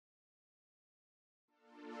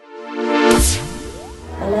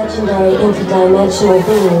legendary interdimensional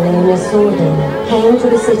being known as Sordin came to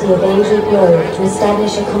the city of Angel Grove to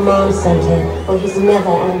establish a command center for his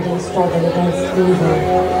never-ending struggle against evil.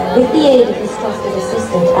 With the aid of his trusted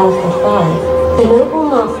assistant Alpha 5, the noble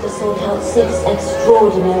master sought out 6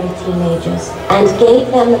 extraordinary teenagers and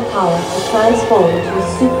gave them the power to transform into a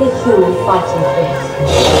superhuman fighting force.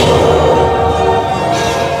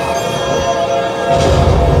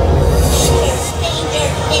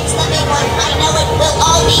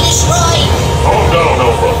 Destroyed. Calm down,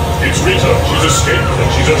 Alpha. It's Rita. She's escaped and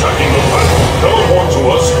she's attacking the planet. Teleport to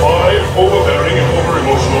us 5 overbearing and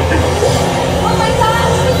over-emotional people. Oh my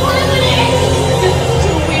gosh, what's happening? This is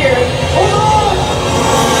too weird. Hold on!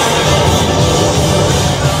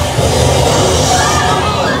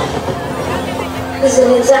 This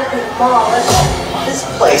isn't exactly the mall, is it? This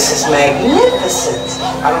place is magnificent.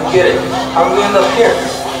 I don't get it. How did we end up here?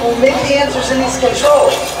 Well, maybe the answer's in these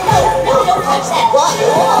controls. No, don't touch that. What?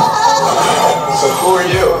 So who are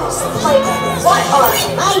you? Like, what are you?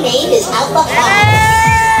 My name is Alpha 5.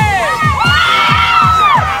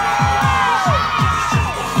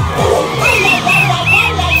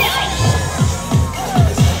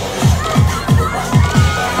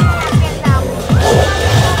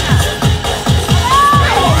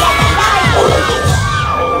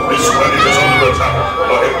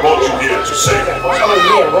 To save it. Oh,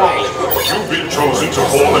 yeah, right. You've been chosen to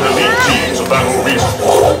form an elite team of battle reason.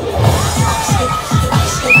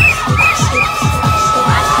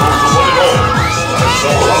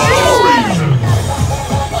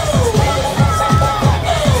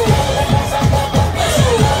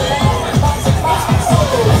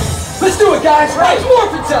 Let's do it, guys! Right, it's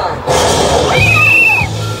morphin' time!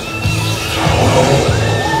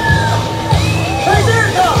 Hey, there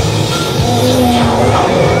it comes!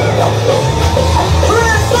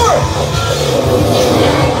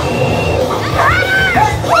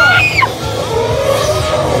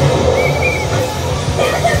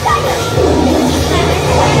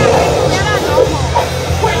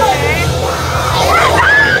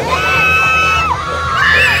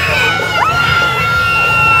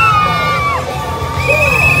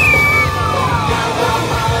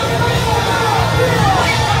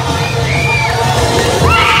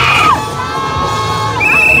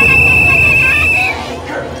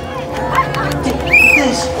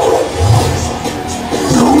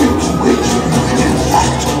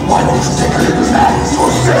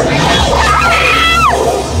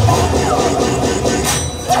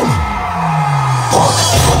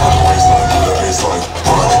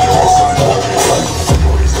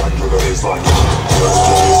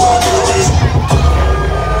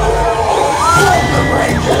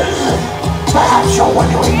 Perhaps you're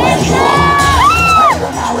wondering where you are.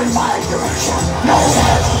 You're now in my direction.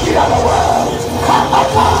 Nowhere to the other world.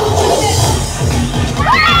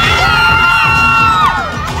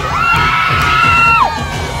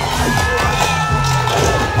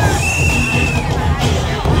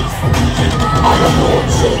 I am Lord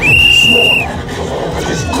Zed, sworn enemy of all that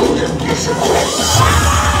is good and decent.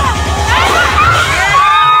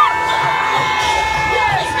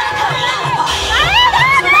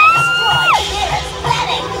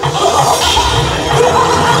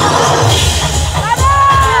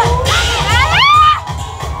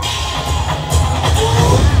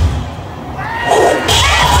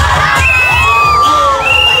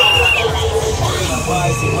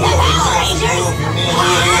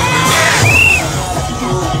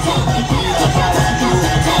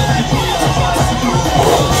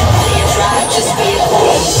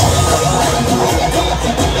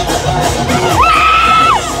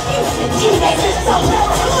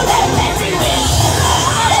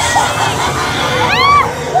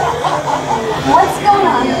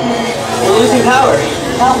 Power.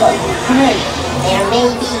 Alpha, come in. There may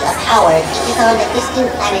be a power which is on the distant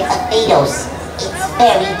planet of Thanos. It's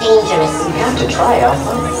very dangerous. We have to try,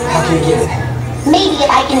 Alpha. How can we get it? Maybe if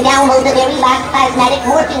I can download the very last plasmatic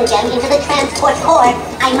morphing gem into the transport core,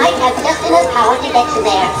 I might have just enough power to get you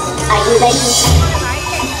there. Are you ready?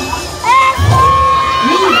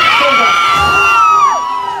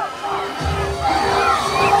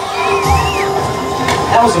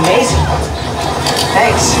 That was amazing.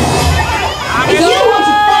 Thanks. If you want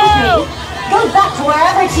to thank me, go back to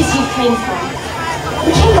wherever it is you came from.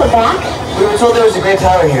 We can go back. We were told there was a great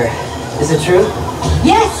power here. Is it true?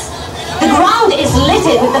 Yes! The ground is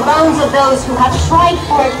littered with the bones of those who have tried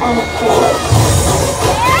for it and failed.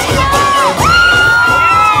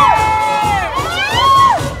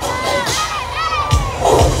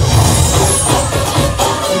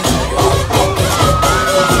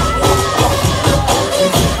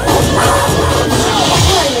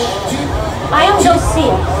 I am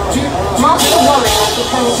Josiah.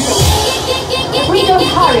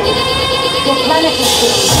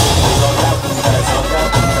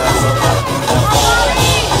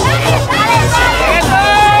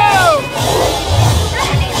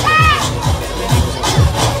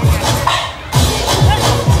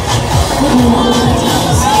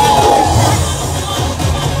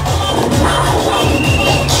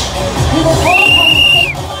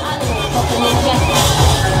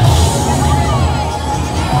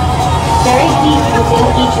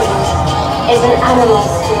 is an animal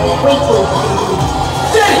spirit waiting for you.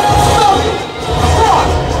 Daddy! Stop it! Frog!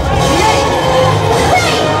 The ape!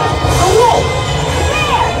 Crane! The wolf!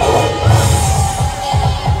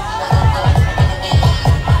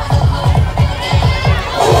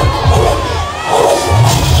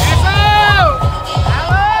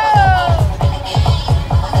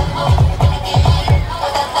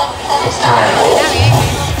 It's time.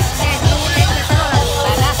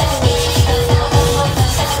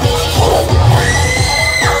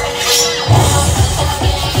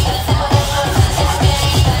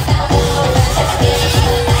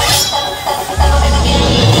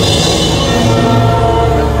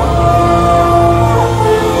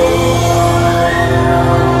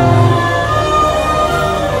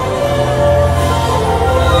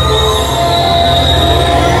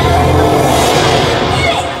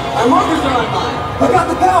 Our markers are online. I got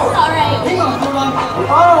the power. All right. Hang on, hold on. We're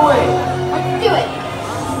on our way. Let's do it.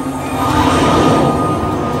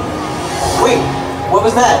 Wait, what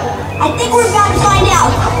was that? I think we're about to find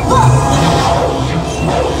out.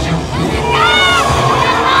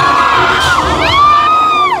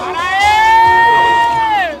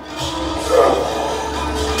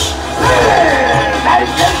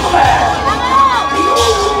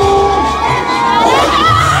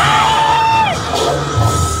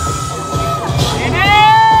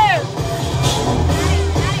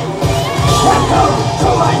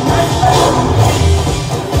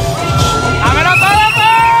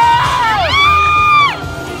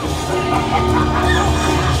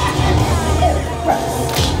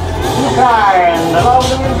 And allow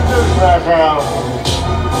them to introduce themselves.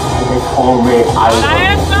 They call me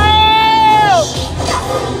Ivan.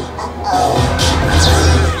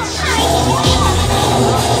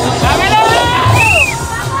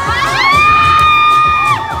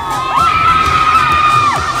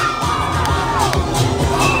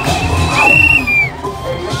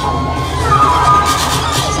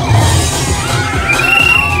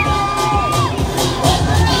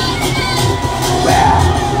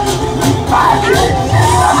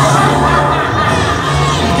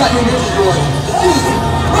 Got your ninja sword. Use it.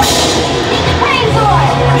 Crane sword!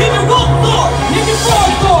 Ninja wolf sword. Ninja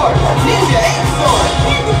frog sword. Ninja ape sword.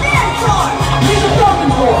 Ninja bear sword! Ninja falcon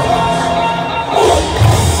sword.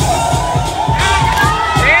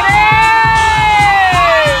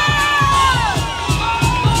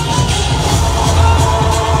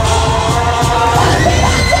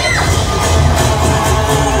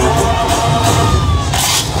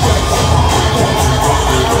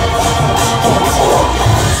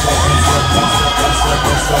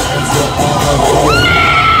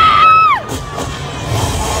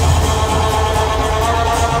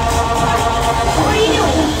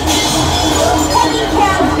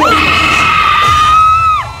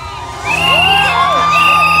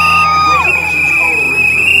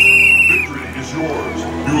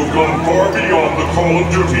 Call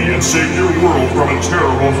of duty and save your world from a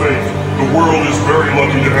terrible fate. The world is very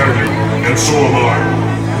lucky to have you, and so am I.